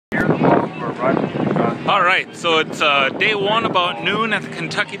All right, so it's day one, about noon at the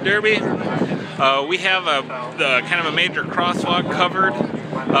Kentucky Derby. We have kind of a major crosswalk covered,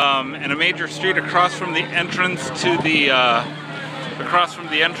 and a major street across from the entrance to the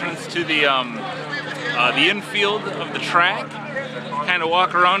infield of the track. Kind of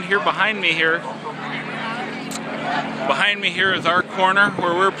walk around here. Behind me here is our corner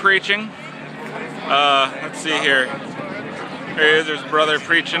where we're preaching. Let's see here. There he is. There's brother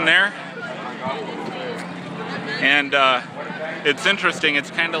preaching there. And it's interesting. It's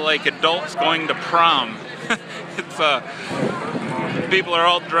kind of like adults going to prom. It's people are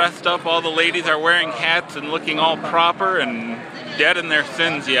all dressed up. All the ladies are wearing hats and looking all proper and dead in their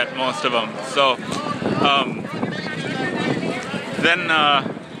sins yet, most of them. So then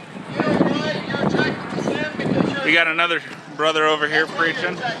we got another brother over here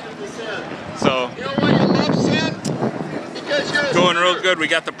preaching. So going real good. We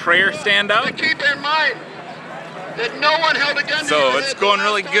got the prayer stand out. Keep in mind that no one held a gun. So it's going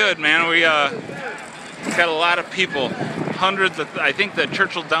really good, man. We got a lot of people. Hundreds of, I think the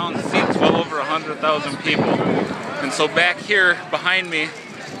Churchill Downs seats well over 100,000 people. And so back here behind me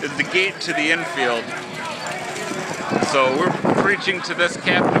is the gate to the infield. So we're preaching to this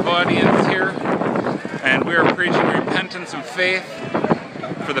captive audience here, and we are preaching repentance and faith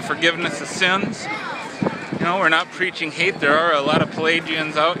for the forgiveness of sins. You know, we're not preaching hate. There are a lot of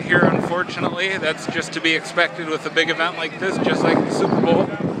Pelagians out here, unfortunately. That's just to be expected with a big event like this, just like the Super Bowl.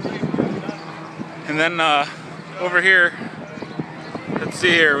 And then over here, let's see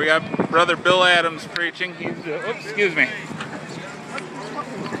here, we got Brother Bill Adams preaching. He's, oops, excuse me.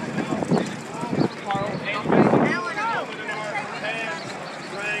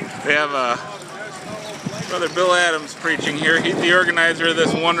 We have Brother Bill Adams preaching here. He's the organizer of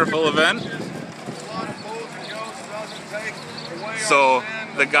this wonderful event. So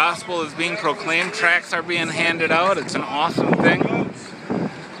the gospel is being proclaimed, tracts are being handed out. It's an awesome thing.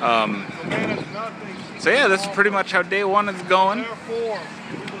 So yeah, this is pretty much how day one is going.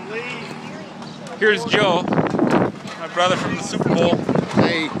 Here's Joe, my brother from the Super Bowl.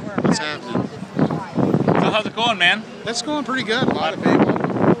 Hey, what's happening? So how's it going, man? That's going pretty good. A lot of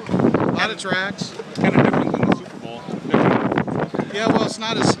people, a lot of tracks. It's kind of different than the Super Bowl. Yeah, well, it's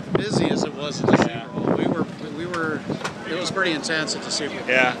not as busy as it was at the Super Bowl. It was pretty intense at the Super Bowl.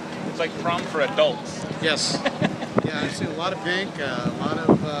 Yeah, it's like prom for adults. Yes. Yeah, I see a lot of pink, a lot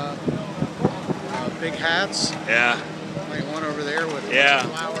of big hats. Yeah. Like one over there with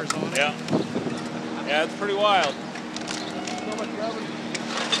flowers on it. Yeah. Yeah, it's pretty wild.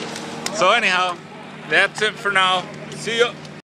 So anyhow, that's it for now. See ya.